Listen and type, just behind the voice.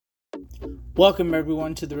Welcome,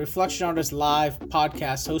 everyone, to the Reflection Artist Live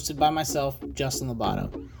podcast hosted by myself, Justin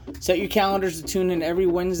Lobato. Set your calendars to tune in every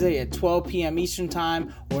Wednesday at 12 p.m. Eastern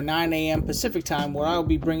Time or 9 a.m. Pacific Time, where I will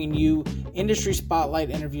be bringing you industry spotlight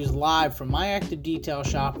interviews live from my active detail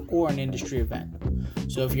shop or an industry event.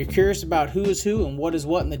 So if you're curious about who is who and what is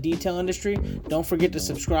what in the detail industry, don't forget to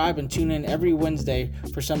subscribe and tune in every Wednesday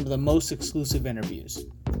for some of the most exclusive interviews.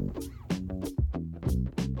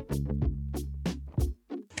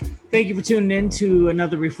 Thank you for tuning in to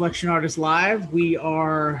another Reflection Artist Live. We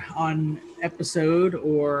are on episode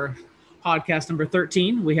or podcast number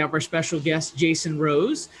 13. We have our special guest, Jason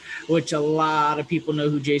Rose, which a lot of people know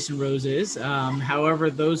who Jason Rose is. However,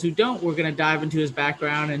 those who don't, we're going to dive into his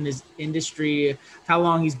background and his industry, how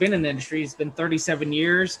long he's been in the industry. It's been 37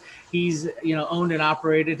 years. He's, owned and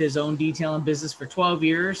operated his own detailing business for 12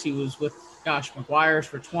 years. He was with, McGuire's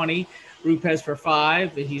for 20, Rupes for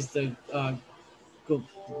 5. He's the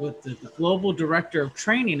with the global director of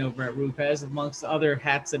training over at Rupes, amongst other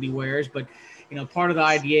hats that he wears, but part of the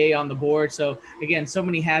IDA on the board. So again, so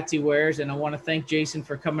many hats he wears, and I want to thank Jason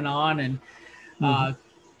for coming on. And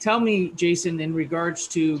tell me, Jason, in regards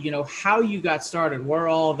to how you got started, where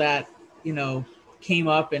all that came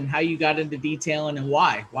up, and how you got into detailing, and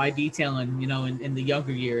why detailing in the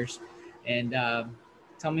younger years, and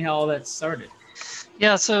tell me how all that started.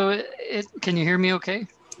 Yeah, so can you hear me okay?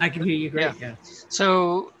 I can hear you great. Yeah.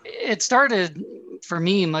 So it started for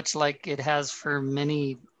me much like it has for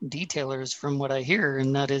many detailers from what I hear.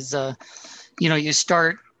 And that is, you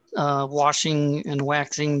start washing and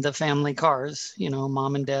waxing the family cars,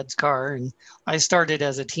 mom and dad's car. And I started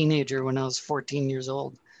as a teenager when I was 14 years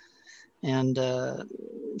old, and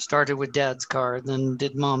started with dad's car, then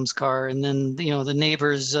did mom's car. And then, the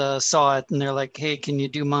neighbors saw it and they're like, hey, can you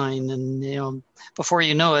do mine? And, before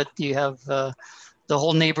you know it, you have the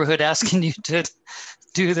whole neighborhood asking you to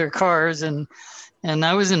do their cars. And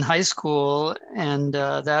I was in high school, and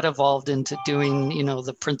that evolved into doing,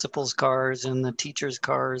 the principal's cars and the teacher's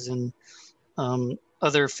cars and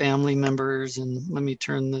other family members. And let me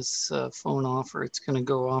turn this phone off, or it's going to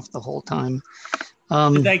go off the whole time.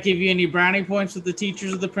 Did that give you any brownie points with the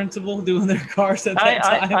teachers or the principal doing their cars at that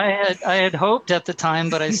time? I had hoped at the time,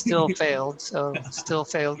 but I still failed. So still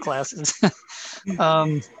failed classes.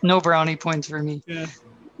 No brownie points for me. Yeah.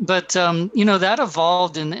 But, that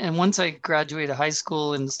evolved. And once I graduated high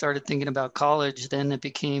school and started thinking about college, then it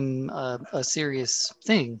became a serious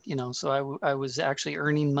thing, So I was actually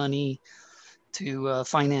earning money to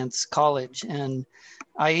finance college. And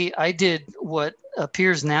I did what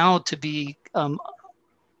appears now to be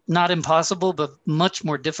not impossible, but much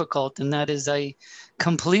more difficult. And that is, I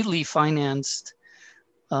completely financed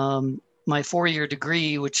my 4-year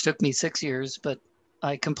degree, which took me 6 years, but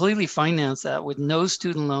I completely financed that with no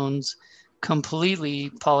student loans, completely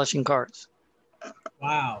polishing cars.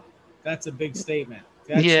 Wow. That's a big statement.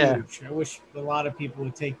 That's huge. I wish a lot of people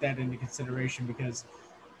would take that into consideration, because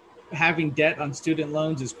having debt on student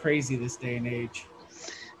loans is crazy this day and age.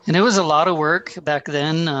 And it was a lot of work back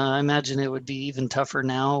then. I imagine it would be even tougher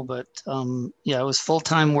now, but it was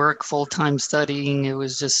full-time work, full-time studying. It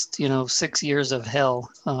was just, 6 years of hell.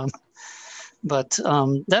 But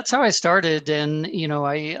that's how I started. And,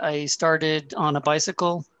 I started on a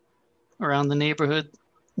bicycle around the neighborhood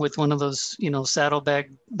with one of those, saddlebag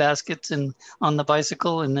baskets and on the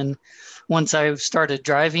bicycle. And then once I started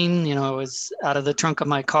driving, I was out of the trunk of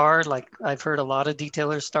my car. Like I've heard a lot of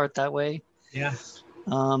detailers start that way. Yeah.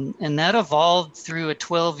 And that evolved through a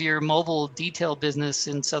 12-year mobile detail business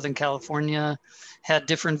in Southern California. Had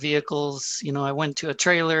different vehicles. I went to a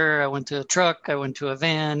trailer, I went to a truck, I went to a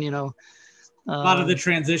van, A lot of the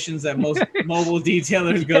transitions that most mobile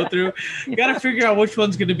detailers go through. You got to figure out which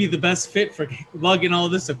one's going to be the best fit for lugging all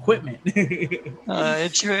this equipment.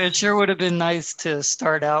 It sure would have been nice to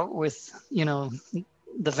start out with,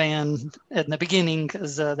 the van at the beginning,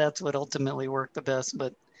 because that's what ultimately worked the best.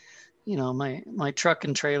 But my truck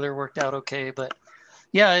and trailer worked out okay. But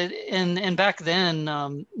yeah, and back then,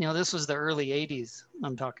 this was the early 80s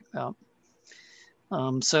I'm talking about.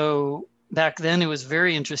 So back then it was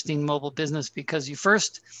very interesting mobile business, because you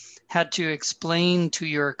first had to explain to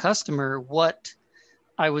your customer what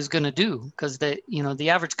I was going to do, because the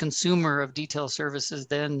average consumer of detail services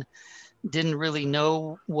then didn't really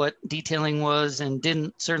know what detailing was and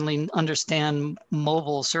didn't certainly understand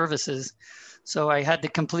mobile services. So I had to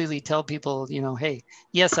completely tell people, hey,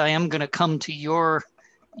 yes, I am going to come to your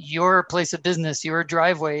place of business, your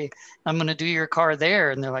driveway. I'm going to do your car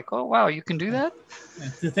there. And they're like, oh, wow, you can do that?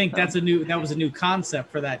 To think that was a new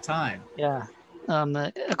concept for that time. Yeah.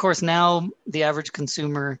 Of course, now the average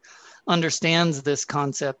consumer understands this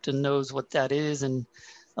concept and knows what that is. And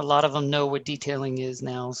a lot of them know what detailing is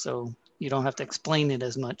now, so you don't have to explain it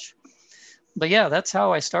as much. But yeah, that's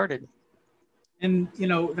how I started. And,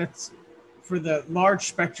 that's for the large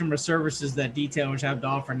spectrum of services that detailers have to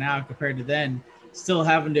offer now compared to then, still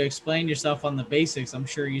having to explain yourself on the basics. I'm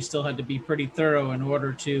sure you still had to be pretty thorough in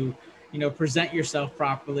order to, present yourself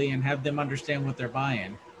properly and have them understand what they're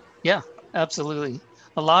buying. Yeah, absolutely.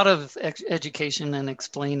 A lot of education and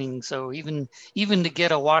explaining. So even to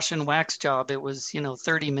get a wash and wax job, it was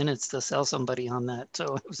 30 minutes to sell somebody on that.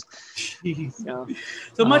 So it was, Jeez. yeah.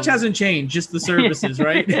 So much hasn't changed, just the services,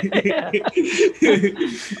 right?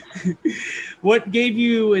 What gave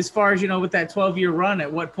you, as far as with that 12-year run,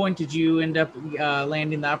 at what point did you end up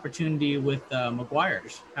landing the opportunity with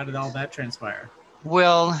Meguiar's? How did all that transpire?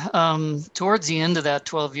 Well, towards the end of that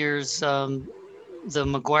 12 years, the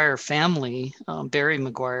Meguiar family, Barry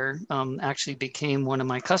Meguiar, actually became one of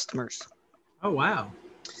my customers. Oh, wow.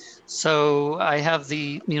 So I have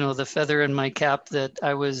the feather in my cap that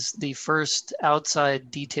I was the first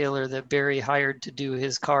outside detailer that Barry hired to do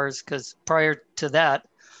his cars, because prior to that,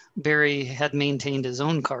 Barry had maintained his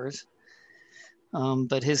own cars.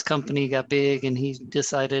 But his company got big and he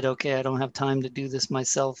decided, okay, I don't have time to do this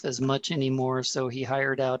myself as much anymore. So he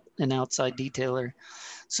hired out an outside detailer.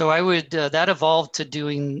 So I would, that evolved to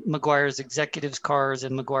doing Meguiar's executives cars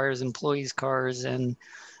and Meguiar's employees cars. And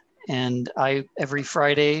I, every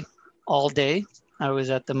Friday, all day, I was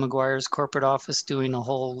at the Meguiar's corporate office doing a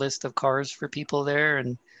whole list of cars for people there,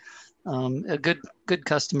 and a good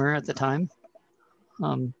customer at the time.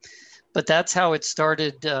 But that's how it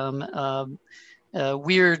started. A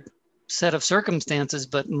weird set of circumstances,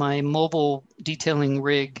 but my mobile detailing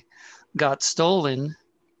rig got stolen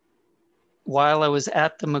while I was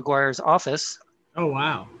at the Meguiar's office. Oh,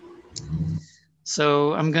 wow.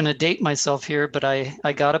 So I'm going to date myself here, but I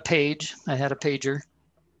got a page. I had a pager.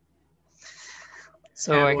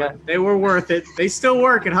 So they were worth it. They still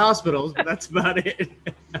work at hospitals, but that's about it.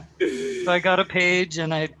 So I got a page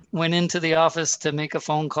and I went into the office to make a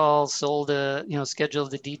phone call, scheduled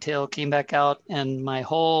the detail, came back out, and my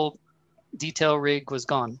whole detail rig was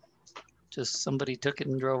gone. Just somebody took it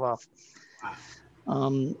and drove off.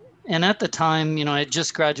 Wow. And at the time, I had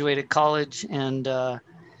just graduated college and,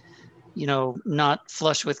 not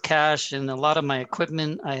flush with cash. And a lot of my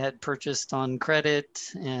equipment I had purchased on credit.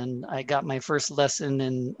 And I got my first lesson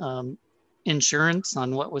in insurance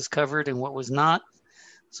on what was covered and what was not.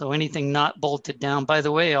 So anything not bolted down, by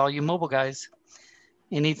the way, all you mobile guys,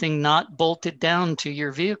 anything not bolted down to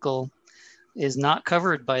your vehicle is not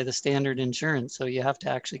covered by the standard insurance. So you have to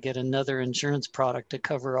actually get another insurance product to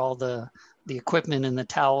cover all the equipment and the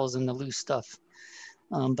towels and the loose stuff.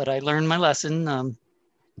 But I learned my lesson.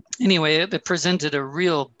 Anyway, it presented a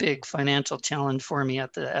real big financial challenge for me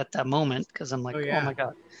at that moment, because I'm like, oh my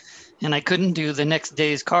God. And I couldn't do the next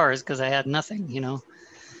day's cars because I had nothing,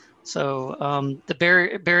 So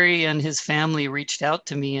the Barry and his family reached out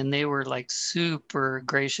to me, and they were like super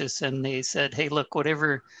gracious, and they said, "Hey, look,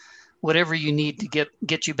 whatever you need to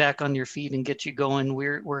get you back on your feet and get you going,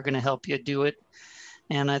 we're going to help you do it."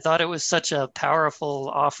 And I thought it was such a powerful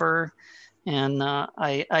offer, and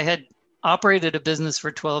I had operated a business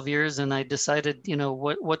for 12 years, and I decided,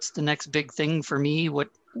 what's the next big thing for me? What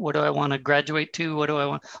do I want to graduate to? What do I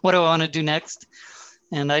want to do next?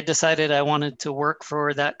 And I decided I wanted to work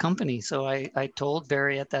for that company. So I told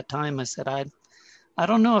Barry at that time, I said, I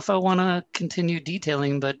don't know if I want to continue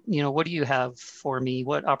detailing, but what do you have for me?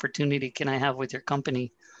 What opportunity can I have with your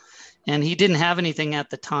company? And he didn't have anything at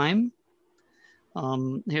the time.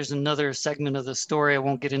 Here's another segment of the story. I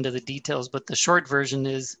won't get into the details, but the short version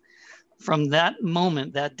is, from that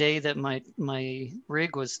moment, that day that my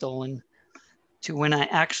rig was stolen, to when I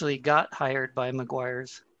actually got hired by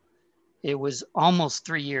Meguiar's, it was almost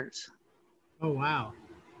 3 years. Oh, wow.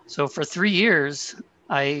 So for 3 years,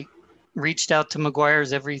 I reached out to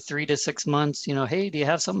Meguiar's every 3 to 6 months, hey, do you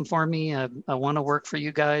have something for me? I want to work for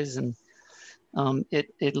you guys. And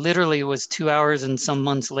it literally was 2 hours and some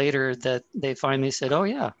months later that they finally said, oh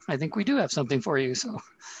yeah, I think we do have something for you. So,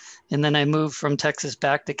 and then I moved from Texas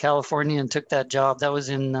back to California and took that job. That was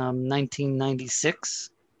in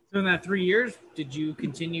 1996. So in that 3 years, did you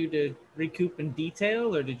continue to recoup and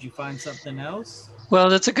detail, or did you find something else? Well,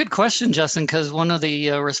 that's a good question, Justin, because one of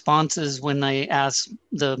the responses when I asked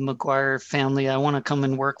the Meguiar family, I want to come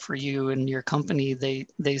and work for you and your company,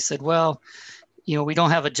 they said, well, we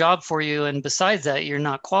don't have a job for you. And besides that, you're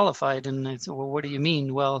not qualified. And I said, well, what do you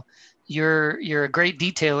mean? Well, you're a great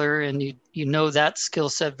detailer and you know that skill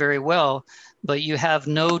set very well, but you have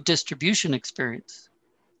no distribution experience.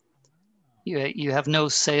 You have no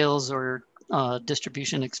sales or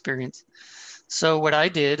distribution experience. So what I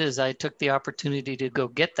did is I took the opportunity to go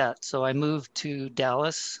get that. So I moved to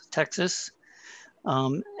Dallas, Texas.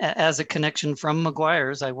 As a connection from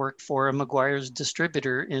Meguiar's, I worked for a Meguiar's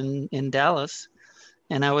distributor in Dallas.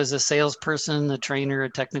 And I was a salesperson, a trainer, a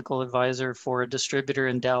technical advisor for a distributor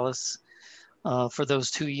in Dallas for those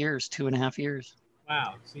 2 years, 2.5 years.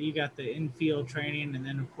 Wow. So you got the in-field training and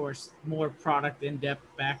then, of course, more product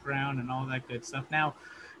in-depth background and all that good stuff. Now,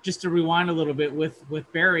 just to rewind a little bit with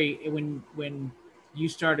Barry, when you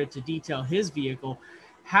started to detail his vehicle,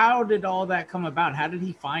 how did all that come about? How did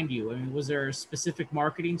he find you? I mean, was there a specific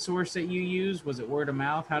marketing source that you used? Was it word of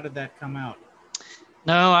mouth? How did that come out?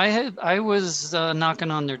 No, I was knocking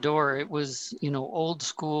on their door. It was, old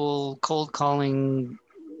school cold calling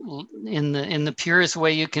in the purest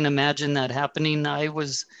way you can imagine that happening. I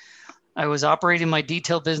was operating my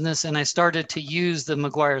detail business, and I started to use the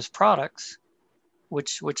Meguiar's products,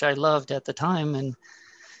 which I loved at the time,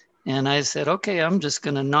 and I said, okay, I'm just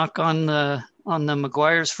going to knock on the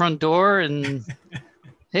Meguiar's front door and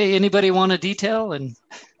hey, anybody want a detail? And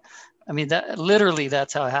I mean,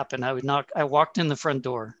 that's how it happened. I walked in the front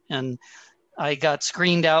door and I got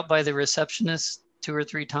screened out by the receptionist 2 or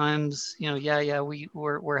 3 times.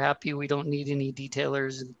 We're happy. We don't need any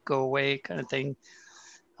detailers. Go away, kind of thing.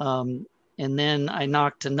 And then I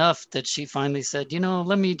knocked enough that she finally said,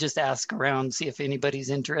 let me just ask around, see if anybody's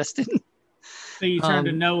interested. So you turned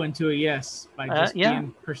a no into a yes by just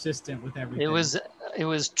being persistent with everything. It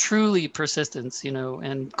was truly persistence,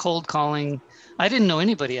 and cold calling. I didn't know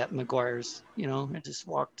anybody at Meguiar's, I just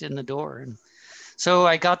walked in the door. And so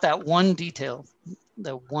I got that one detail,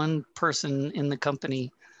 the one person in the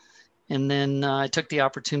company. And then I took the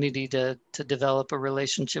opportunity to develop a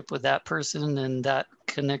relationship with that person. And that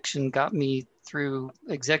connection got me through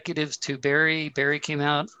executives to Barry. Barry came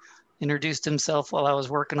out, introduced himself while I was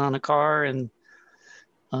working on a car. And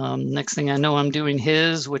next thing I know, I'm doing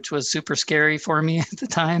his, which was super scary for me at the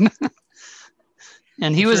time.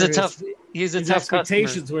 And he's a tough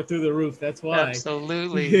expectations customer. Were through the roof. That's why.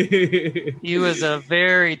 Absolutely. He was a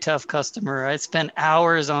very tough customer. I spent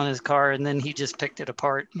hours on his car, and then he just picked it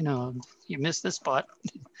apart. You missed this spot.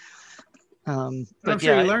 But I'm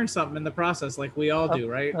sure you learned something in the process, like we all do,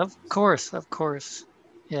 right? Of course.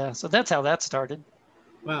 Yeah. So that's how that started.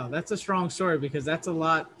 Wow, that's a strong story, because that's a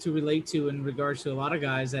lot to relate to in regards to a lot of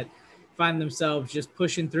guys that find themselves just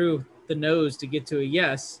pushing through the no's to get to a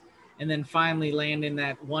yes, and then finally land in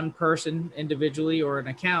that one person individually or an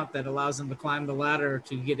account that allows them to climb the ladder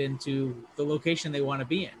to get into the location they want to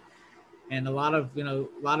be in. And a lot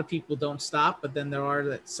of people don't stop, but then there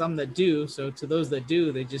are some that do. So to those that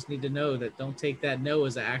do, they just need to know that don't take that no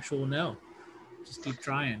as an actual no. Just keep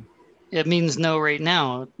trying. It means no right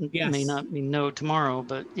now. Yes. It may not mean no tomorrow,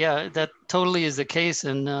 but yeah, that totally is the case.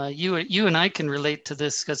 And you and I can relate to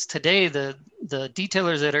this, because today the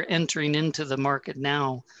detailers that are entering into the market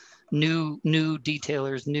now, new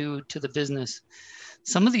detailers, new to the business,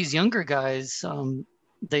 some of these younger guys,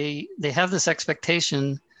 they have this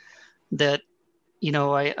expectation that,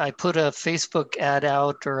 I put a Facebook ad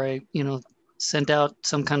out, or I, sent out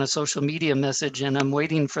some kind of social media message, and I'm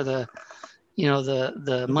waiting for the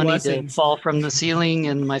money blessings to fall from the ceiling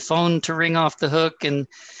and my phone to ring off the hook. And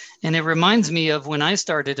it reminds me of when I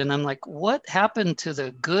started, and I'm like, what happened to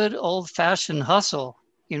the good old fashioned hustle?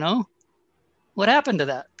 What happened to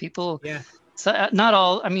that? People, so not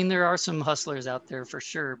all, I mean, there are some hustlers out there for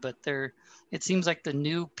sure, but it seems like the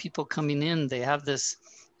new people coming in, they have this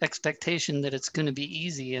expectation that it's going to be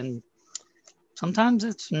easy. And sometimes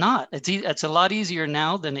it's not. It's a lot easier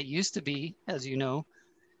now than it used to be, as you know.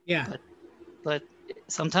 Yeah. But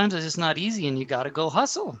sometimes it's just not easy, and you got to go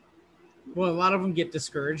hustle. Well, a lot of them get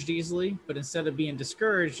discouraged easily, but instead of being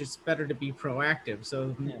discouraged, it's better to be proactive. So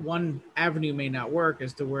one avenue may not work,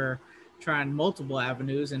 as to where trying multiple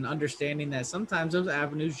avenues and understanding that sometimes those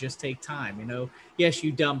avenues just take time. Yes,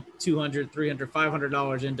 you dump $200, $300,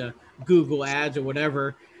 $500 into Google ads or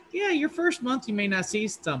whatever. Yeah, your first month you may not see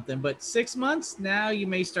something, but 6 months now you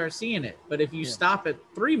may start seeing it. But if you stop at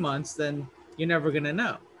 3 months, then you're never going to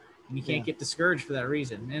know. And you can't get discouraged for that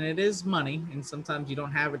reason. And it is money, and sometimes you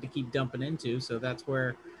don't have it to keep dumping into. So that's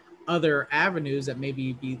where other avenues that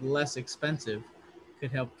maybe be less expensive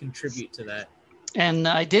could help contribute to that. And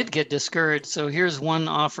I did get discouraged. So here's one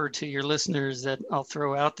offer to your listeners that I'll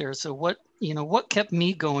throw out there. So what kept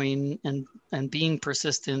me going and being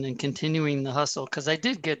persistent and continuing the hustle? Because I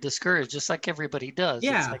did get discouraged, just like everybody does.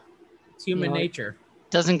 Yeah, it's human nature.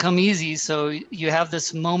 It doesn't come easy. So you have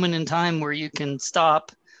this moment in time where you can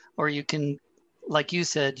stop, or you can, like you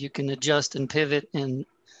said, you can adjust and pivot and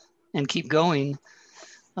keep going.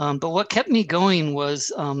 But what kept me going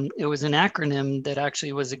was it was an acronym that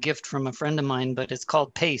actually was a gift from a friend of mine, but it's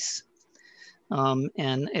called PACE.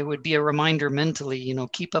 And it would be a reminder mentally,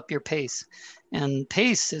 keep up your pace. And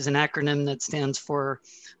PACE is an acronym that stands for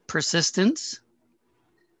persistence,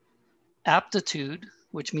 aptitude,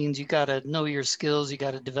 which means you got to know your skills, you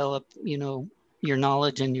got to develop, your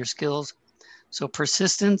knowledge and your skills. So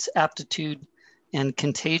persistence, aptitude, and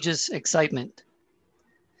contagious excitement.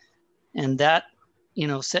 And that,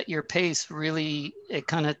 set your pace. Really, it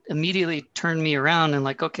kind of immediately turned me around and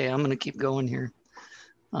like, okay, I'm going to keep going here.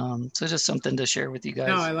 So just something to share with you guys.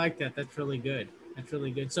 No, I like that. That's really good. That's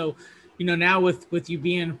really good. So, now with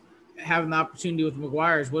you having the opportunity with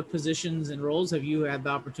Meguiar's, what positions and roles have you had the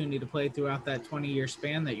opportunity to play throughout that 20-year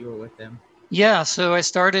span that you were with them? Yeah, so I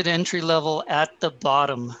started entry level at the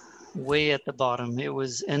bottom, way at the bottom. It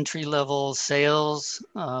was entry level sales,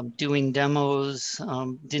 doing demos,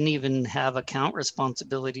 didn't even have account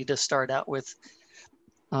responsibility to start out with.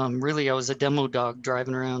 Really, I was a demo dog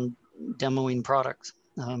driving around demoing products.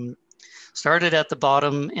 Started at the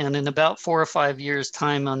bottom, and in about 4 or 5 years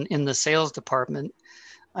time in the sales department,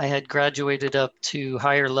 I had graduated up to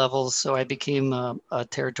higher levels. So I became a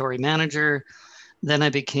territory manager. Then I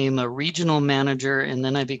became a regional manager, and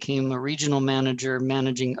then I became a regional manager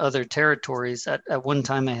managing other territories. At one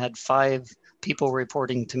time, I had 5 people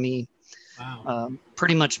reporting to me. Wow.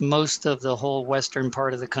 Pretty much most of the whole western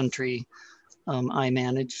part of the country I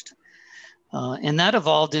managed. And that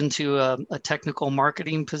evolved into a technical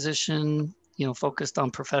marketing position, focused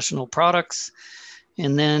on professional products.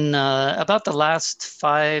 And then about the last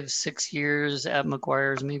 5, 6 years at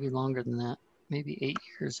Meguiar's, maybe longer than that, maybe 8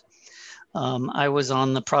 years, I was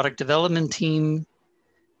on the product development team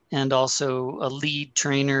and also a lead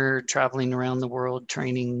trainer traveling around the world,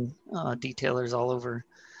 training detailers all over.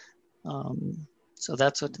 So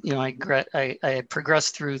that's what, I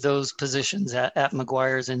progressed through those positions at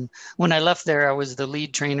Meguiar's. And when I left there, I was the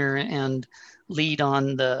lead trainer and lead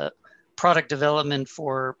on the product development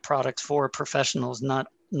for products for professionals, not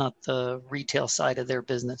the retail side of their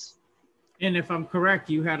business. And if I'm correct,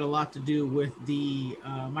 you had a lot to do with the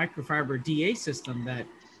microfiber DA system that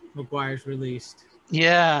Meguiar's released.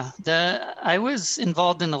 Yeah, I was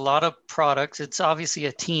involved in a lot of products. It's obviously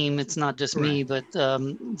a team. It's not just me, but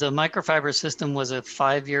the microfiber system was a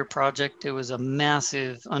 5-year project. It was a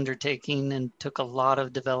massive undertaking and took a lot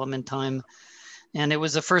of development time. And it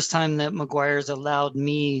was the first time that Meguiar's allowed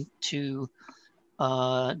me to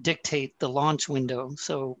dictate the launch window.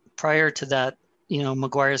 So prior to that,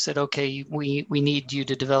 Meguiar said, okay, we need you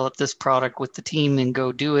to develop this product with the team and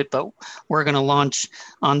go do it, but we're going to launch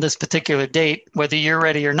on this particular date, whether you're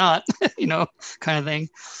ready or not, kind of thing.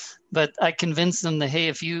 But I convinced them that, hey,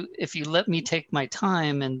 if you let me take my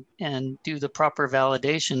time and do the proper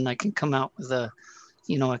validation, I can come out with a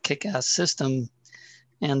kick-ass system.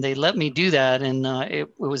 And they let me do that. And it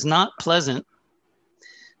was not pleasant,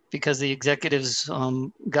 because the executives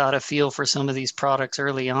got a feel for some of these products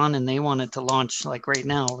early on, and they wanted to launch like right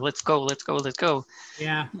now. Let's go.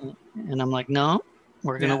 Yeah. And I'm like, no,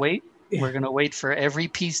 we're going to wait. Yeah. We're going to wait for every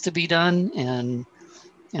piece to be done.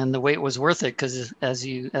 And the wait was worth it, because as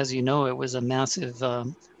you know, it was a massive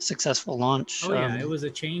successful launch. Oh yeah, it was a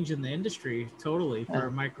change in the industry totally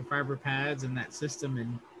for microfiber pads and that system,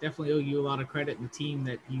 and definitely owe you a lot of credit in the team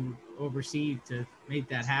that you oversee to make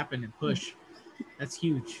that happen and push. That's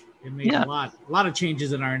huge. It made a lot of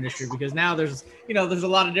changes in our industry, because now there's a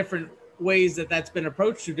lot of different ways that's been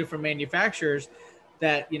approached to different manufacturers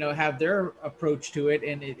that have their approach to it,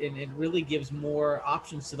 and it really gives more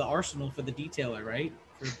options to the arsenal for the detailer, right?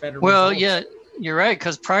 For better results. Yeah, you're right,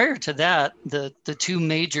 because prior to that, the 2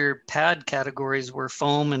 major pad categories were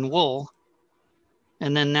foam and wool.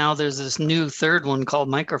 And then now there's this new third one called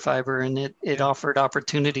microfiber, and it offered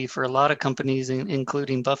opportunity for a lot of companies,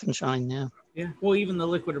 including Buff and Shine. Yeah. Yeah. Well, even the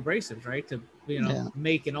liquid abrasives, right? To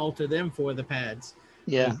make and alter them for the pads.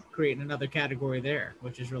 Yeah. Creating another category there,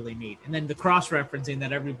 which is really neat. And then the cross-referencing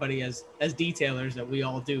that everybody as detailers that we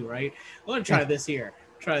all do, right? I want to try this here,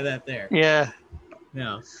 try that there. Yeah.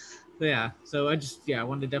 No. Yeah. So I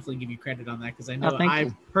wanted to definitely give you credit on that, because I know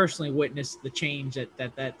I personally witnessed the change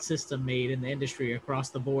that system made in the industry across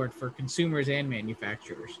the board for consumers and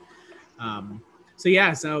manufacturers. So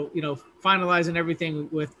finalizing everything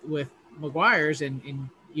with Meguiar's and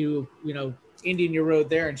you ending your road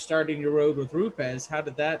there and starting your road with Rupes, how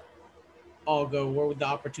did that all go? Where would the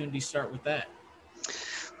opportunity start with that?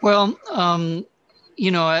 Well,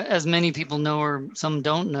 as many people know, or some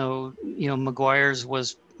don't know, Meguiar's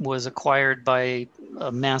was acquired by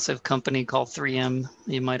a massive company called 3M.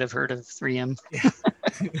 You might have heard of 3M.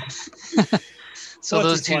 So Once or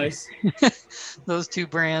those two, twice. those two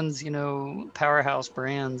brands, powerhouse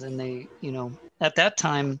brands, and they, at that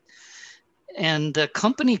time, and the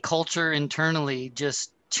company culture internally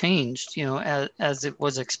just changed, as it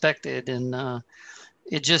was expected. And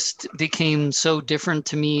it just became so different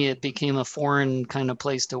to me. It became a foreign kind of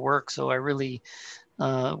place to work. So I really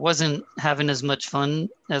wasn't having as much fun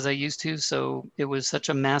as I used to. So it was such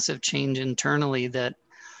a massive change internally that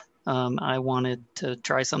I wanted to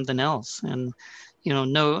try something else. And,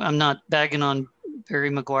 no, I'm not bagging on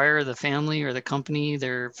Barry Meguiar, the family or the company.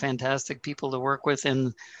 They're fantastic people to work with.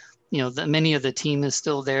 And, many of the team is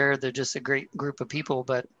still there. They're just a great group of people,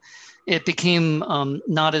 but it became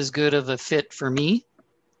not as good of a fit for me.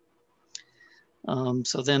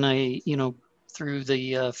 So then I, threw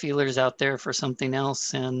the feelers out there for something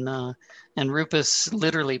else, and Rupes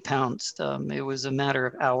literally pounced. It was a matter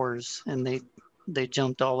of hours, and they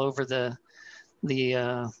jumped all over the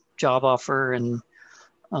job offer, and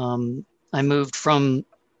I moved from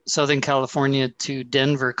Southern California to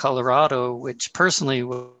Denver, Colorado, which personally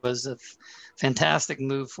was a fantastic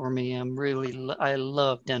move for me. I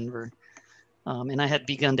love Denver. And I had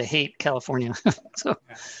begun to hate California. So,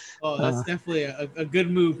 Yeah. Well, that's definitely a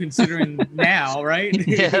good move considering now, right?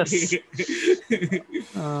 Yes.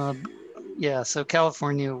 Yeah, so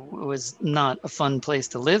California was not a fun place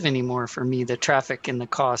to live anymore for me. The traffic and the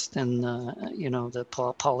cost and the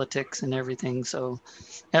politics and everything. So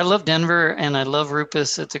I love Denver and I love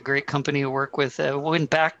Rupes. It's a great company to work with. I went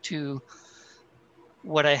back to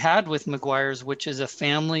what I had with Meguiar's, which is a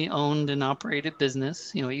family owned and operated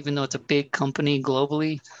business. Even though it's a big company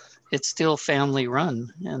globally, it's still family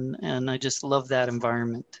run, and I just love that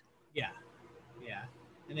environment. Yeah. Yeah.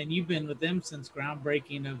 And then you've been with them since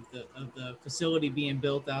groundbreaking of the facility being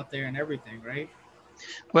built out there and everything, right?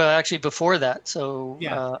 Well, actually before that. So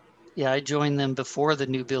Yeah. yeah, I joined them before the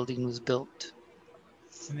new building was built.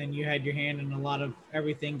 And then you had your hand in a lot of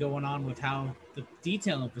everything going on with how the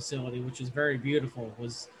detailing facility, which is very beautiful,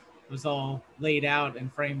 was all laid out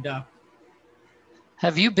and framed up.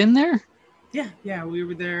 Have you been there? Yeah, yeah, we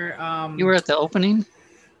were there. You were at the opening?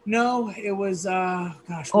 No, it was gosh,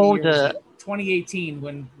 what Oh, year was it? 2018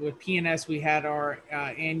 when with PNS we had our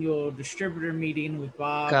annual distributor meeting with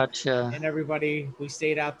Bob gotcha. and everybody. We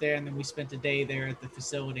stayed out there and then we spent a day there at the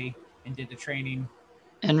facility and did the training.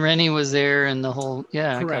 And Rennie was there and the whole,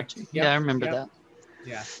 yeah, I got Correct. you. Yep. Yeah, I remember Yep. that.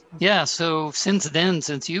 Yeah. Yeah, so since then,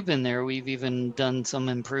 since you've been there, we've even done some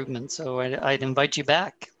improvements. So I'd invite you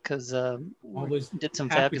back because we Always did some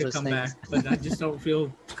happy to fabulous come things. back, but I just don't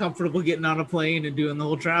feel comfortable getting on a plane and doing the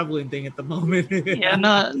whole traveling thing at the moment. Yeah,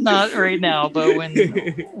 not right now, but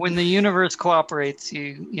when the universe cooperates,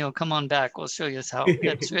 you come on back. We'll show you how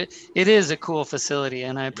it is a cool facility,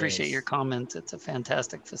 and I appreciate your comments. It's a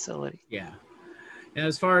fantastic facility. Yeah. And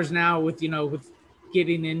as far as now with with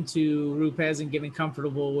getting into Rupes and getting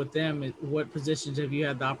comfortable with them, what positions have you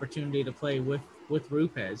had the opportunity to play with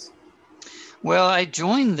Rupes? Well, I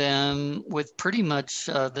joined them with pretty much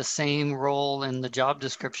the same role in the job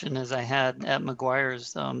description as I had at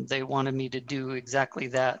Meguiar's. They wanted me to do exactly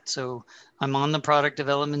that. So I'm on the product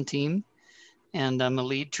development team and I'm a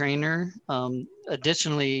lead trainer.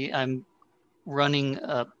 Additionally, I'm running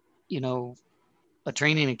a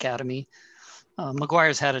training academy.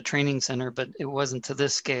 Meguiar's had a training center, but it wasn't to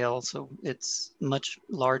this scale. So it's much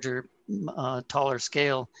larger, taller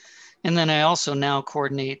scale. And then I also now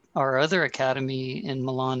coordinate our other academy in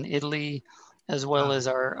Milan, Italy, as well as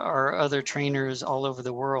our other trainers all over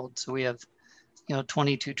the world. So we have,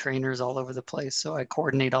 22 trainers all over the place. So I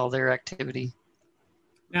coordinate all their activity.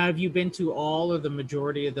 Now, have you been to all or the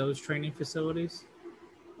majority of those training facilities?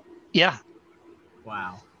 Yeah.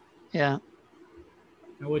 Wow. Yeah.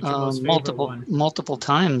 And what's your most favorite one? Multiple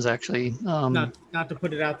times, actually. Not to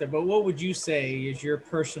put it out there, but what would you say is your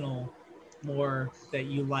personal more that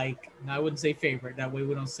you like? And I wouldn't say favorite. That way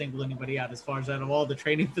we don't single anybody out as far as out of all the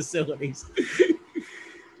training facilities.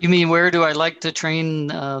 You mean where do I like to train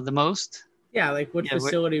the most? Yeah, like what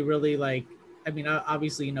facility really like? I mean,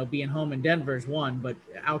 obviously, being home in Denver is one, but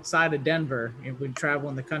outside of Denver, if we travel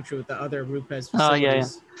in the country with the other Rupes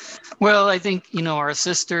facilities. Yeah. Well, I think, our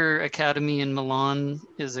sister academy in Milan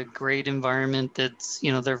is a great environment. That's,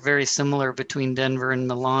 they're very similar between Denver and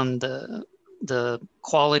Milan. The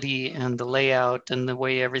quality and the layout and the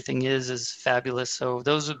way everything is fabulous. So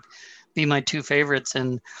those would be my two favorites.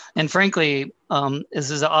 And frankly,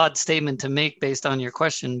 this is an odd statement to make based on your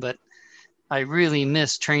question, but I really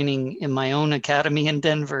miss training in my own academy in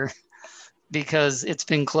Denver because it's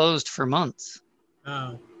been closed for months.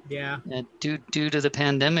 Oh, yeah. Due to the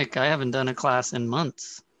pandemic, I haven't done a class in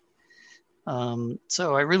months.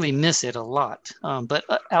 So I really miss it a lot. But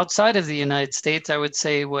outside of the United States, I would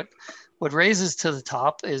say what raises to the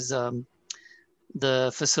top is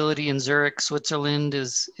the facility in Zurich, Switzerland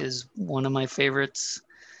is one of my favorites.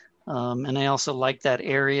 And I also like that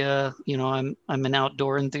area. You know, I'm an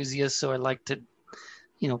outdoor enthusiast, so I like to,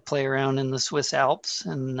 you know, play around in the Swiss Alps.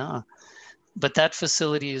 And but that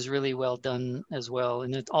facility is really well done as well,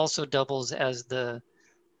 and it also doubles as the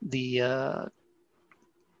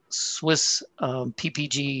Swiss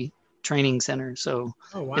PPG training center. So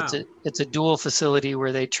Oh, wow. it's a dual facility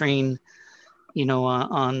where they train, you know,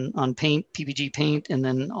 on paint, PPG paint, and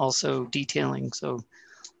then also detailing. So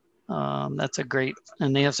that's a great,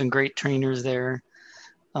 and they have some great trainers there.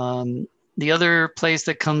 The other place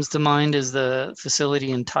that comes to mind is the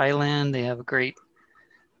facility in Thailand. They have a great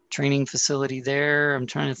training facility there. I'm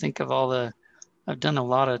trying to think of I've done a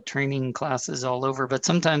lot of training classes all over, but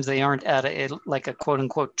sometimes they aren't at like a quote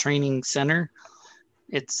unquote training center.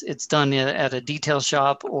 It's done at a detail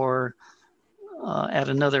shop or at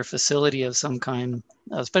another facility of some kind,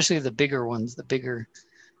 especially the bigger ones, the bigger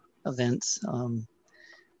events.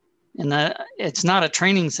 And that it's not a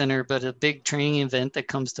training center, but a big training event that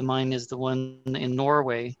comes to mind is the one in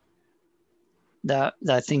Norway. That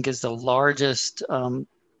I think is the largest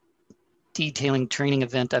detailing training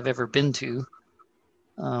event I've ever been to.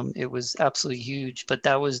 It was absolutely huge, but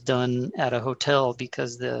that was done at a hotel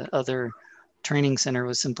because the other training center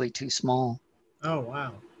was simply too small. Oh,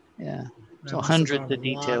 wow. Yeah. That So must have hundreds brought of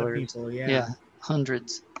a lot of detailers. people, Yeah,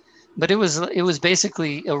 hundreds. But it was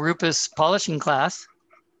basically a Rupes polishing class.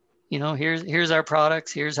 You know, here's our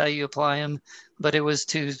products, here's how you apply them. But it was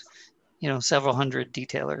to, you know, several hundred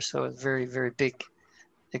detailers. So a very, very big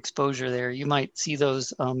exposure there. You might see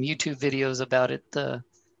those YouTube videos about it, the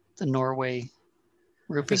Norway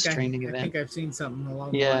Rupes training event. I think I've seen something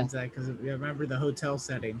along the Yeah. lines of that because I remember the hotel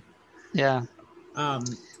setting. Yeah.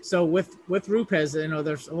 So with Rupes, you know,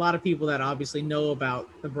 there's a lot of people that obviously know about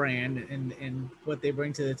the brand and what they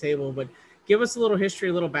bring to the table, but give us a little history,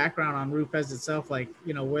 a little background on Rupes itself, like,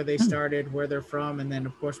 you know, where they started, where they're from, and then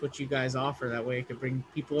of course what you guys offer. That way it could bring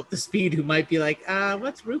people up to speed who might be like,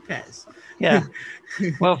 what's Rupes? Yeah.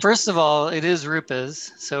 Well, first of all, it is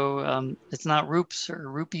Rupes. So it's not Rupes or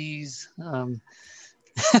Rupees.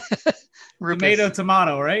 Rupes.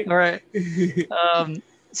 Tomato, right? All right.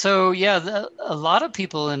 So yeah, a lot of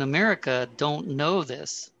people in America don't know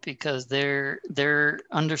this because they're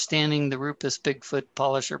understanding the Rupes Bigfoot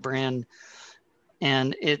Polisher brand,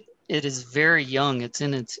 and it is very young. It's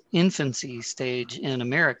in its infancy stage in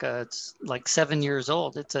America. It's like 7 years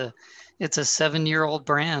old. It's a 7-year-old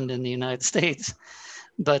brand in the United States,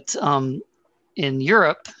 but in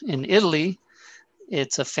Europe, in Italy,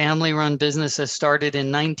 it's a family-run business that started in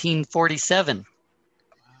 1947.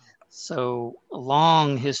 So a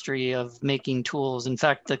long history of making tools. In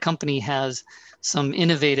fact, the company has some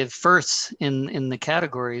innovative firsts in the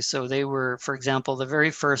category. So they were, for example, the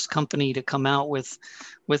very first company to come out with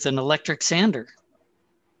an electric sander.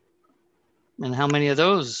 And how many of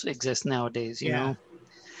those exist nowadays, you know?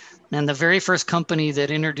 And the very first company that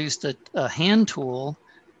introduced a hand tool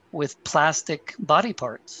with plastic body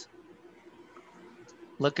parts.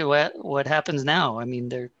 Look at what happens now. I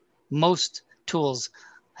mean, most tools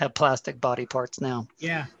have plastic body parts now.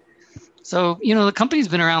 Yeah. So, you know, the company's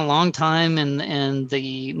been around a long time, and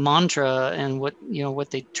the mantra and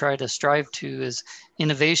what they try to strive to is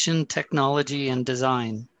innovation, technology, and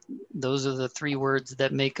design. Those are the three words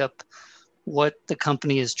that make up what the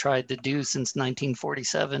company has tried to do since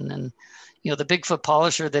 1947. And, you know, the Bigfoot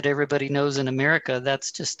polisher that everybody knows in America,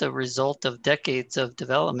 that's just a result of decades of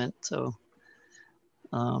development. So,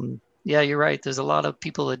 yeah, you're right. There's a lot of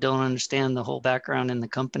people that don't understand the whole background in the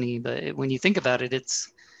company, but when you think about it,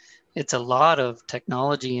 it's a lot of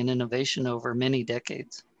technology and innovation over many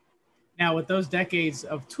decades. Now, with those decades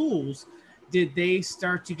of tools, did they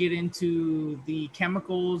start to get into the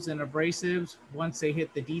chemicals and abrasives once they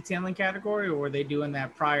hit the detailing category, or were they doing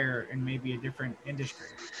that prior in maybe a different industry?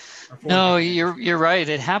 No, you're right.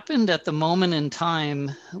 It happened at the moment in time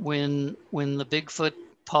when the Bigfoot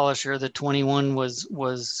polisher, the 21,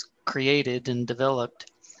 was created and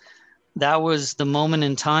developed. That was the moment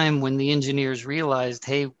in time when the engineers realized,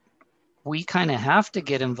 hey, we kind of have to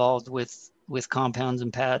get involved with compounds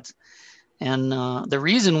and pads. And the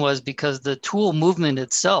reason was because the tool movement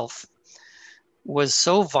itself was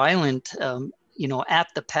so violent, you know, at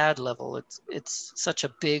the pad level. It's such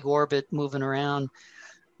a big orbit moving around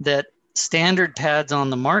that standard pads on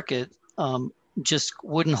the market just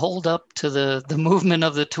wouldn't hold up to the movement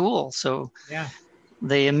of the tool. So yeah,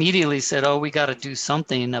 they immediately said, oh, we got to do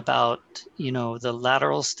something about, you know, the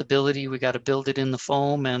lateral stability. We got to build it in the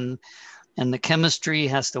foam. And and the chemistry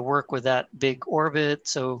has to work with that big orbit.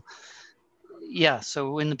 So yeah,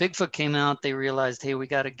 so when the Bigfoot came out, they realized, hey, we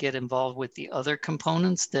got to get involved with the other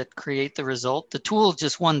components that create the result. The tool is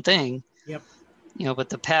just one thing, Yep. but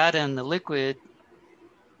the pad and the liquid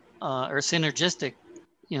are synergistic,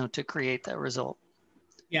 to create that result.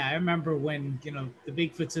 Yeah, I remember when, the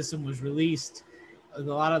Bigfoot system was released, a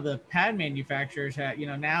lot of the pad manufacturers had,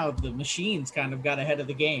 now the machines kind of got ahead of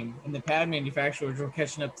the game, and the pad manufacturers were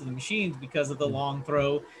catching up to the machines because of the long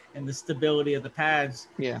throw and the stability of the pads.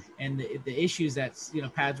 Yeah. And the issues that,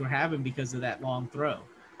 pads were having because of that long throw.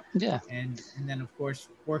 Yeah. And then, of course,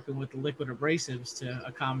 working with the liquid abrasives to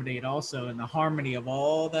accommodate also, and the harmony of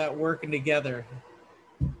all that working together.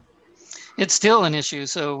 It's still an issue.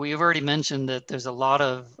 So we've already mentioned that there's a lot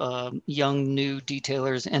of young new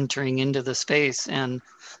detailers entering into the space, and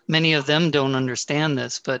many of them don't understand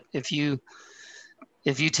this. But if you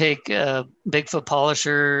take a Bigfoot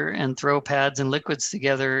polisher and throw pads and liquids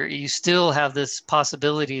together, you still have this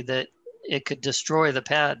possibility that it could destroy the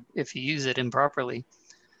pad if you use it improperly.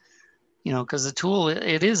 Because the tool,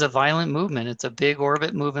 it is a violent movement. It's a big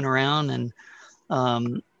orbit moving around,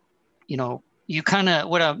 and you kind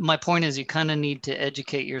of, my point is, you kind of need to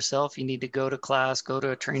educate yourself. You need to go to class, go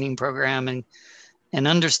to a training program, and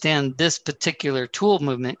understand this particular tool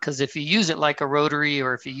movement. Because if you use it like a rotary,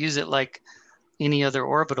 or if you use it like any other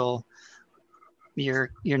orbital,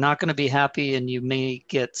 you're not going to be happy, and you may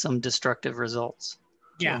get some destructive results.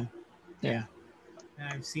 Yeah. And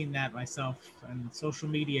I've seen that myself on social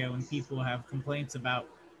media when people have complaints about,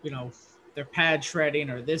 their pad shredding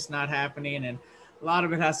or this not happening. And a lot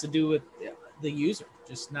of it has to do with the user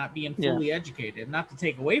just not being fully educated. Not to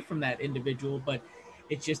take away from that individual, but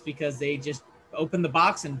it's just because they just open the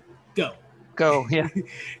box and go. Yeah.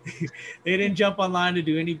 They didn't jump online to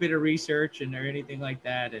do any bit of research or anything like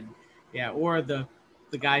that. And or the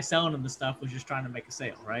guy selling them the stuff was just trying to make a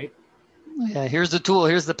sale, right? Yeah, here's the tool,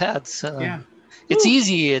 here's the pads. It's Woo!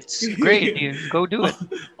 Easy, it's great. You go do it.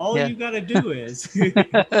 All you got to do is.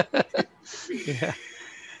 Yeah.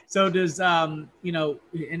 So does and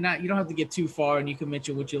not, you don't have to get too far, and you can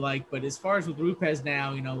mention what you like, but as far as with Rupes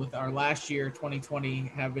now, with our last year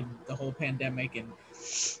 2020 having the whole pandemic and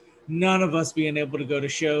none of us being able to go to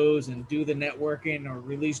shows and do the networking or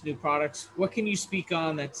release new products, what can you speak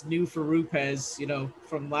on that's new for Rupes,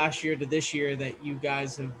 from last year to this year that you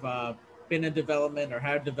guys have been in development or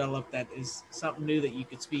have developed that is something new that you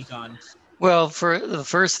could speak on? Well, for the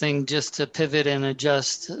first thing, just to pivot and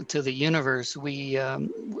adjust to the universe, we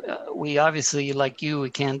obviously, like you, we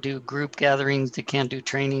can't do group gatherings, we can't do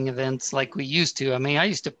training events like we used to. I mean, I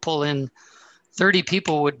used to pull in 30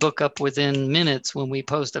 people would book up within minutes when we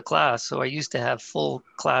post a class. So I used to have full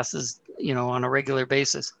classes, on a regular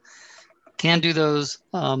basis. Can't do those.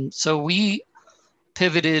 So we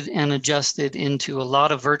pivoted and adjusted into a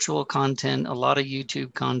lot of virtual content, a lot of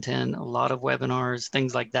YouTube content, a lot of webinars,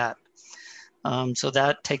 things like that. So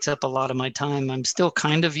that takes up a lot of my time. I'm still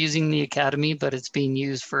kind of using the Academy, but it's being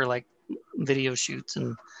used for like video shoots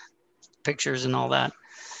and pictures and all that.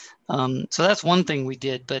 So that's one thing we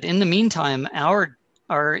did. But in the meantime, our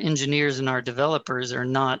engineers and our developers are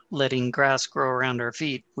not letting grass grow around our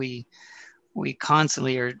feet. We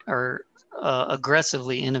constantly are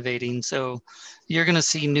aggressively innovating. So you're going to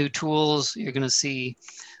see new tools. You're going to see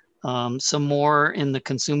some more in the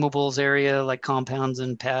consumables area, like compounds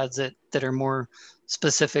and pads that are more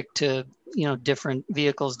specific to different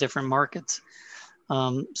vehicles, different markets.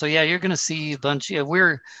 So yeah, you're going to see a bunch. Yeah,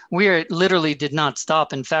 we literally did not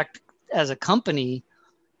stop. In fact, as a company,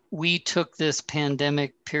 we took this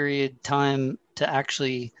pandemic period time to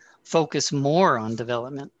actually focus more on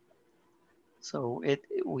development. So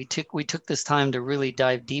we took this time to really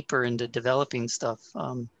dive deeper into developing stuff.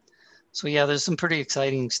 So yeah, there's some pretty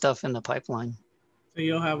exciting stuff in the pipeline. So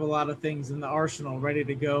you'll have a lot of things in the arsenal ready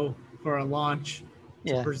to go for a launch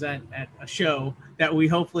to present at a show that we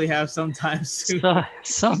hopefully have sometime soon.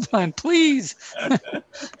 Sometime, please.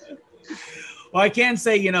 Well, I can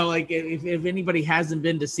say, like if anybody hasn't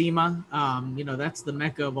been to SEMA, that's the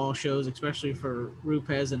mecca of all shows, especially for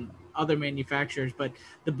Rupes and other manufacturers. But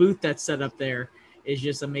the booth that's set up there is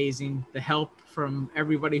just amazing. The help from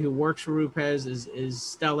everybody who works for Rupes is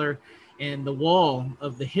stellar. And the wall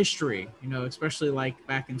of the history, especially like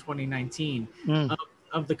back in 2019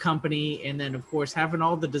 of the company. And then, of course, having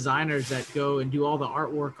all the designers that go and do all the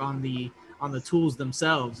artwork on the tools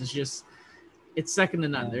themselves is just, it's second to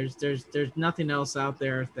none. There's nothing else out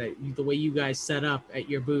there that the way you guys set up at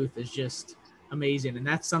your booth is just amazing. And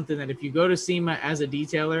that's something that if you go to SEMA as a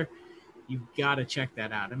detailer, you've got to check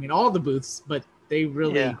that out. I mean, all the booths, but they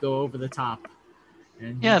really go over the top.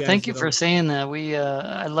 And you Yeah, guys thank you did for a saying that.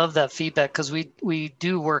 I love that feedback because we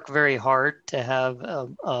do work very hard to have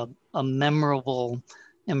a memorable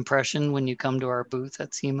impression when you come to our booth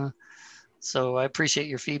at SEMA. So I appreciate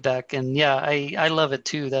your feedback, and yeah, I love it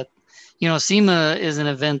too. That SEMA is an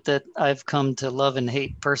event that I've come to love and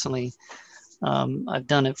hate personally. I've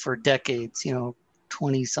done it for decades.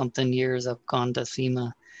 20 something years I've gone to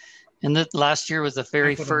SEMA, and that last year was the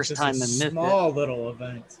very back when it was first just a time I missed it. small little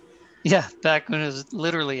event. Yeah, back when it was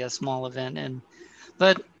literally a small event,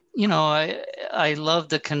 but I love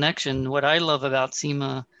the connection. What I love about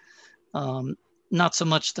SEMA, um, not so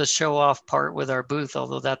much the show off part with our booth,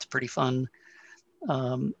 although that's pretty fun,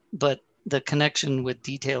 but the connection with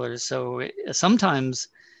detailers. So sometimes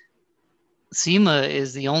SEMA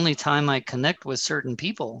is the only time I connect with certain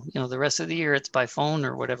people. The rest of the year it's by phone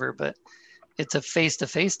or whatever, but it's a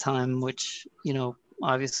face-to-face time, which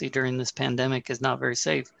obviously during this pandemic is not very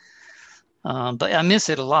safe. But I miss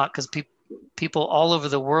it a lot because people all over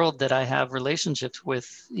the world that I have relationships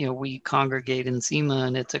with, we congregate in SEMA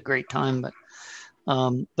and it's a great time.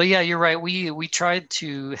 But yeah, you're right. We tried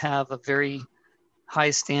to have a very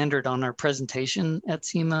high standard on our presentation at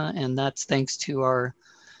SEMA, and that's thanks to our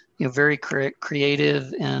very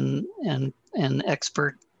creative and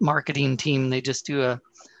expert marketing team. They just do a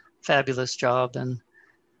fabulous job, and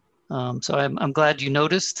so I'm glad you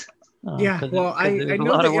noticed. Yeah, well, I there's a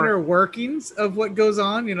know lot the of work. inner workings of what goes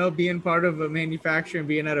on, being part of a manufacturer and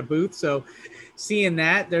being at a booth. So seeing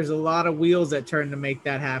that, there's a lot of wheels that turn to make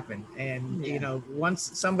that happen. And, Yeah.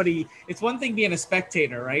 Once somebody, it's one thing being a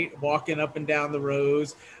spectator, right? Walking up and down the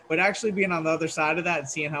rows, but actually being on the other side of that and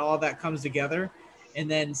seeing how all that comes together. And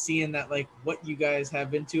then seeing that, like, what you guys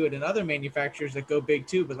have into it and other manufacturers that go big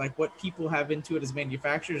too, but like what people have into it as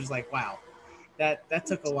manufacturers is like, wow, that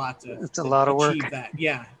took a lot to It's a lot of work, achieve that.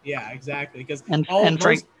 Yeah, exactly. Because and all most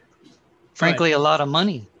but frankly, a lot of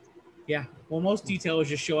money. yeah, well, most detailers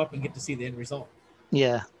just show up and get to see the end result.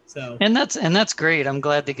 Yeah, So and that's great. I'm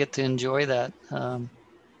glad they get to enjoy that.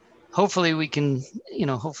 Hopefully we can,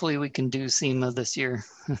 hopefully we can do SEMA this year.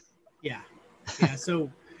 yeah,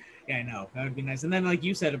 so yeah, I know that would be nice. And then, like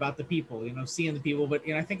you said about the people, seeing the people, but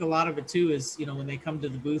I think a lot of it too is when they come to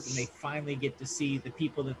the booth and they finally get to see the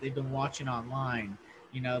people that they've been watching online.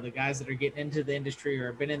 The guys that are getting into the industry or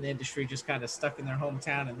have been in the industry just kind of stuck in their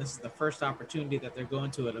hometown, and this is the first opportunity that they're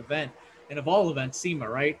going to an event, and of all events, SEMA,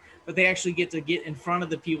 right? But they actually get to get in front of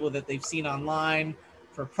the people that they've seen online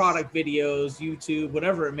for product videos, YouTube,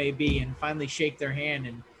 whatever it may be, and finally shake their hand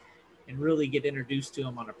and really get introduced to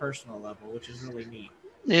them on a personal level, which is really neat.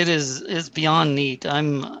 It's beyond neat.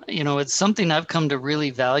 It's something I've come to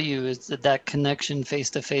really value is that connection face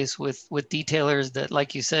to face with detailers that,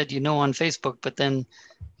 like you said, on Facebook, but then,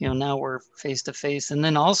 now we're face to face. And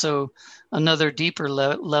then also another deeper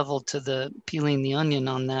level to the peeling the onion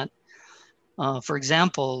on that. For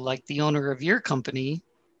example, like the owner of your company,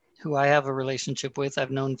 who I have a relationship with,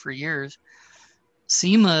 I've known for years.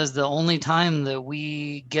 SEMA is the only time that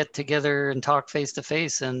we get together and talk face to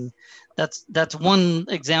face, and that's one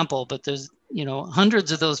example. But there's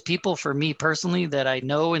hundreds of those people for me personally that I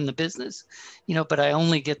know in the business, but I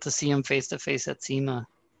only get to see them face to face at SEMA.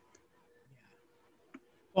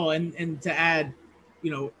 Well, and to add,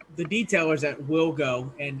 the detailers that will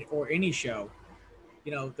go and or any show,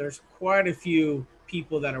 there's quite a few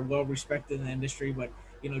people that are well respected in the industry, but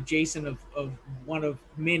Jason of one of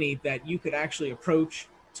many that you could actually approach,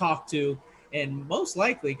 talk to, and most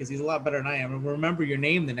likely, because he's a lot better than I am, remember your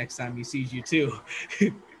name the next time he sees you too.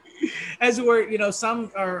 As it were,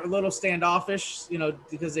 some are a little standoffish,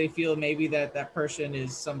 because they feel maybe that person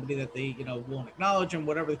is somebody that they, won't acknowledge, and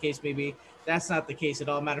whatever the case may be. That's not the case at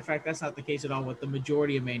all. Matter of fact, that's not the case at all with the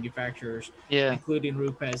majority of manufacturers, Yeah. including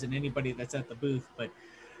Rupes and anybody that's at the booth. But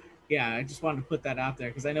yeah, I just wanted to put that out there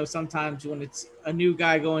because I know sometimes when it's a new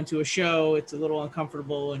guy going to a show, it's a little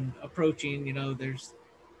uncomfortable and approaching, there's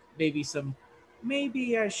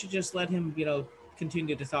maybe I should just let him,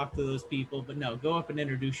 continue to talk to those people, but no, go up and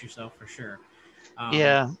introduce yourself for sure.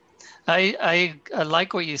 Yeah. I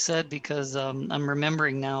like what you said because I'm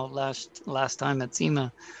remembering now last time at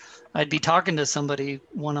SEMA, I'd be talking to somebody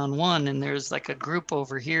one-on-one and there's like a group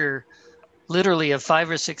over here, literally of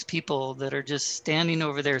 5 or 6 people that are just standing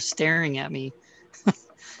over there staring at me.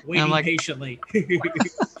 Waiting like, patiently.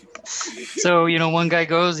 So, one guy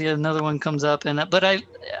goes, another one comes up, but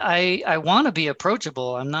I want to be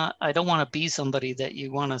approachable. I don't want to be somebody that you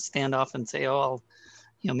want to stand off and say, oh,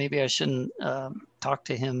 maybe I shouldn't talk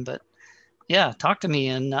to him, but yeah, talk to me.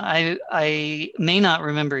 And I may not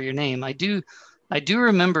remember your name. I do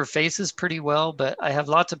remember faces pretty well, but I have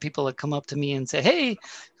lots of people that come up to me and say, hey,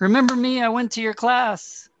 remember me? I went to your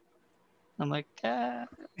class. I'm like,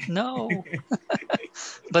 no.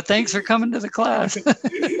 But thanks for coming to the class.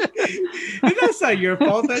 And that's not your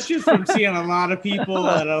fault. That's just from seeing a lot of people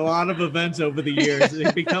at a lot of events over the years.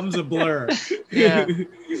 It becomes a blur. Yeah.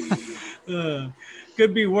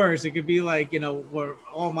 Could be worse. It could be like, where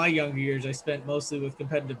all my younger years I spent mostly with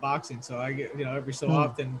competitive boxing. So I get, every so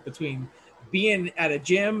often between being at a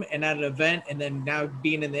gym and at an event and then now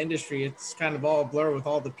being in the industry, it's kind of all a blur with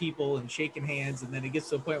all the people and shaking hands. And then it gets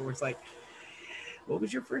to a point where it's like, what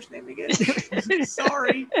was your first name again?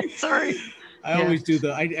 Sorry. I always do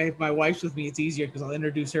if my wife's with me, it's easier because I'll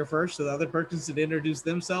introduce her first. So the other person should introduce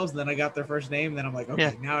themselves. And then I got their first name. And then I'm like,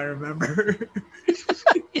 okay, now I remember.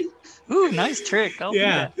 Ooh, nice trick.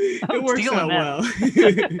 It works out well.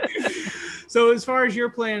 So as far as your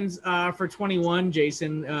plans for 21,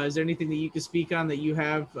 Jason, is there anything that you can speak on that you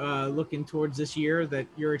have looking towards this year that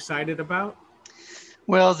you're excited about?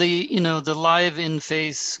 Well, the live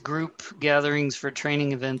in-face group gatherings for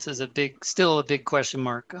training events is still a big question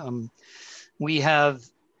mark. We have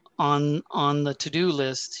on the to-do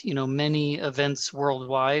list, many events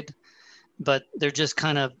worldwide, but they're just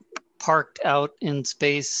kind of parked out in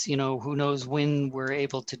space. Who knows when we're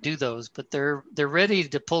able to do those, but they're ready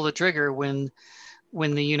to pull the trigger when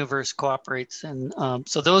the universe cooperates. And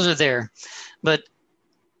so those are there, but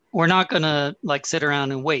we're not going to sit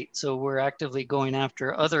around and wait. So we're actively going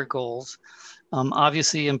after other goals.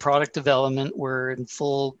 Obviously in product development, we're in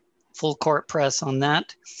full court press on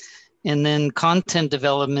that. And then content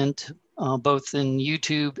development, both in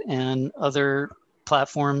YouTube and other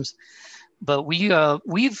platforms. But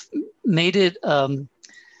we've made it,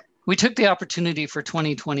 we took the opportunity for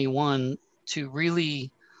 2021 to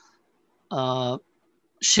really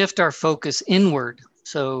shift our focus inward.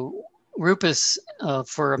 So Rupes,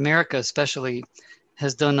 for America especially,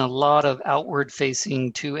 has done a lot of outward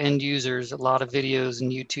facing to end users, a lot of videos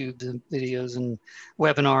and YouTube and videos and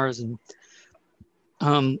webinars.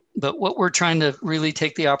 But what we're trying to really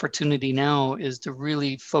take the opportunity now is to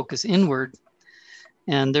really focus inward.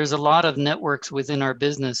 And there's a lot of networks within our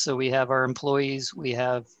business. So we have our employees, we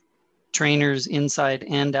have trainers, inside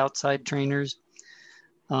and outside trainers,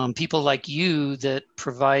 people like you that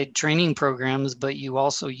provide training programs, but you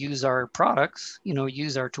also use our products,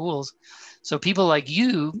 use our tools. So people like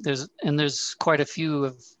you, there's quite a few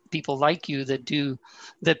of people like you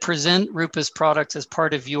that present Rupes products as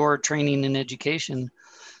part of your training and education.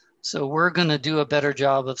 So we're going to do a better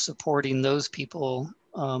job of supporting those people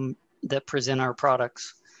that present our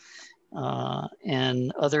products.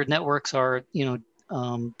 And other networks are,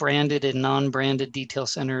 branded and non-branded detail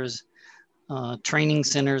centers, training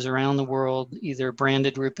centers around the world, either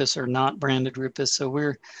branded Rupes or not branded Rupes. So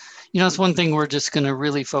it's one thing we're just going to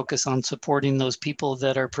really focus on supporting those people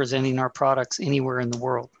that are presenting our products anywhere in the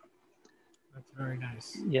world. That's very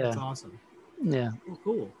nice. Yeah. That's awesome. Yeah. Well,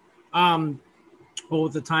 cool. Well,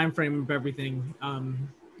 with the time frame of everything,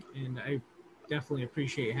 and I definitely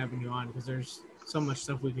appreciate having you on because there's so much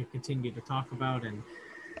stuff we could continue to talk about. And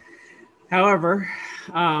however,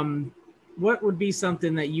 what would be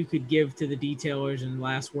something that you could give to the detailers in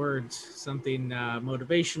last words, something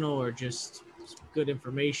motivational or just good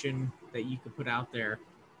information that you could put out there?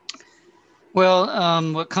 Well,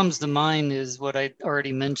 what comes to mind is what I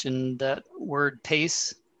already mentioned, that word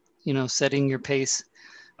pace, setting your pace,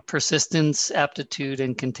 persistence, aptitude,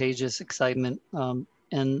 and contagious excitement.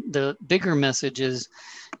 And the bigger message is,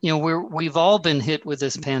 we've all been hit with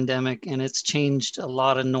this pandemic, and it's changed a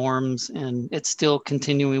lot of norms, and it's still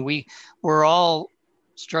continuing. We're all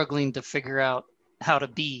struggling to figure out how to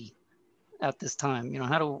be at this time.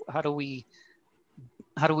 How do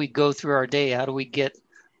we go through our day? How do we get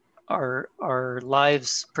our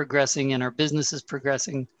lives progressing and our businesses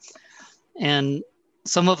progressing? And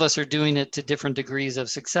some of us are doing it to different degrees of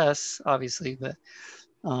success, obviously, but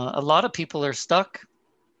a lot of people are stuck.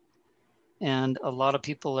 And a lot of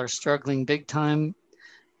people are struggling big time.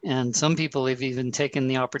 And some people have even taken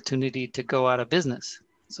the opportunity to go out of business.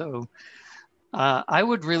 So I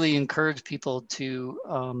would really encourage people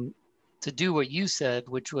to do what you said,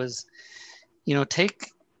 which was,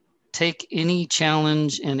 take any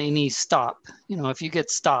challenge and any stop. If you get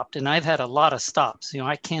stopped, and I've had a lot of stops,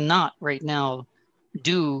 I cannot right now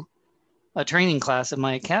do a training class at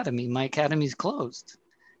my academy. My academy's closed,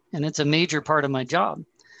 and it's a major part of my job.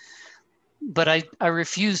 But I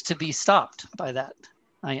refuse to be stopped by that.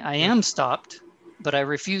 I am stopped, but I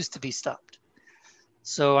refuse to be stopped.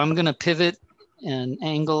 So I'm going to pivot and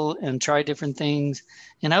angle and try different things.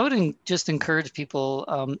 And I would just encourage people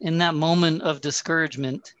in that moment of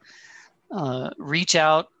discouragement, reach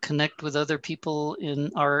out, connect with other people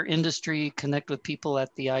in our industry, connect with people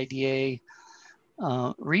at the IDA,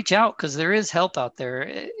 reach out, because there is help out there.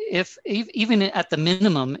 If even at the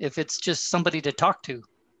minimum, if it's just somebody to talk to,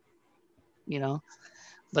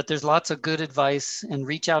 but there's lots of good advice, and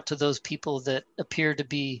reach out to those people that appear to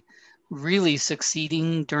be really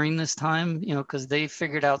succeeding during this time, because they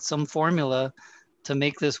figured out some formula to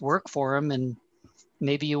make this work for them. And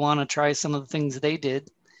maybe you want to try some of the things they did.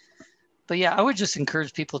 But yeah, I would just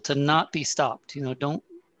encourage people to not be stopped.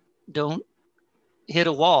 Don't hit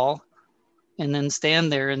a wall and then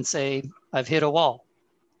stand there and say, I've hit a wall.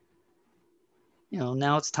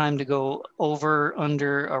 Now it's time to go over,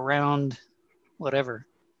 under, around, whatever.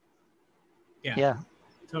 Yeah.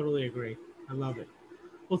 Totally agree. I love it.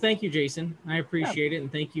 Well, thank you, Jason. I appreciate it. And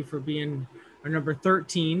thank you for being our number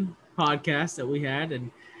 13 podcast that we had. And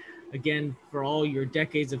again, for all your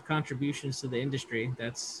decades of contributions to the industry,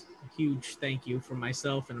 that's a huge thank you from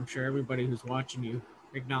myself. And I'm sure everybody who's watching you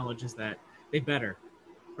acknowledges that. They better,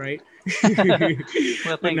 right?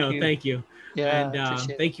 Well, thank you. Yeah.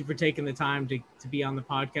 And thank you for taking the time to be on the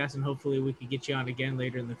podcast. And hopefully we can get you on again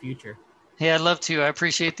later in the future. Hey, I'd love to. I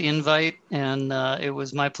appreciate the invite, and it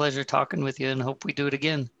was my pleasure talking with you, and hope we do it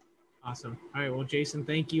again. Awesome. All right. Well, Jason,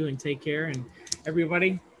 thank you, and take care. And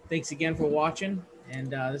everybody, thanks again for watching.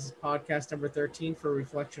 And this is podcast number 13 for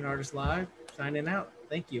Reflection Artist Live. Signing out.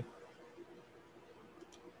 Thank you.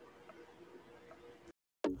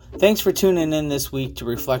 Thanks for tuning in this week to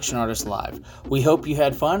Reflection Artist Live. We hope you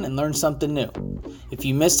had fun and learned something new. If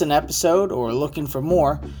you missed an episode or are looking for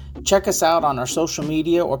more, check us out on our social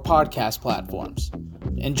media or podcast platforms.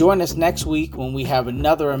 And join us next week when we have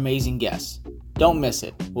another amazing guest. Don't miss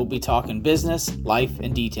it. We'll be talking business, life,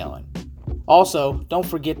 and detailing. Also, don't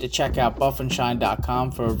forget to check out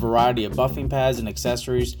buffandshine.com for a variety of buffing pads and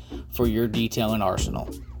accessories for your detailing arsenal.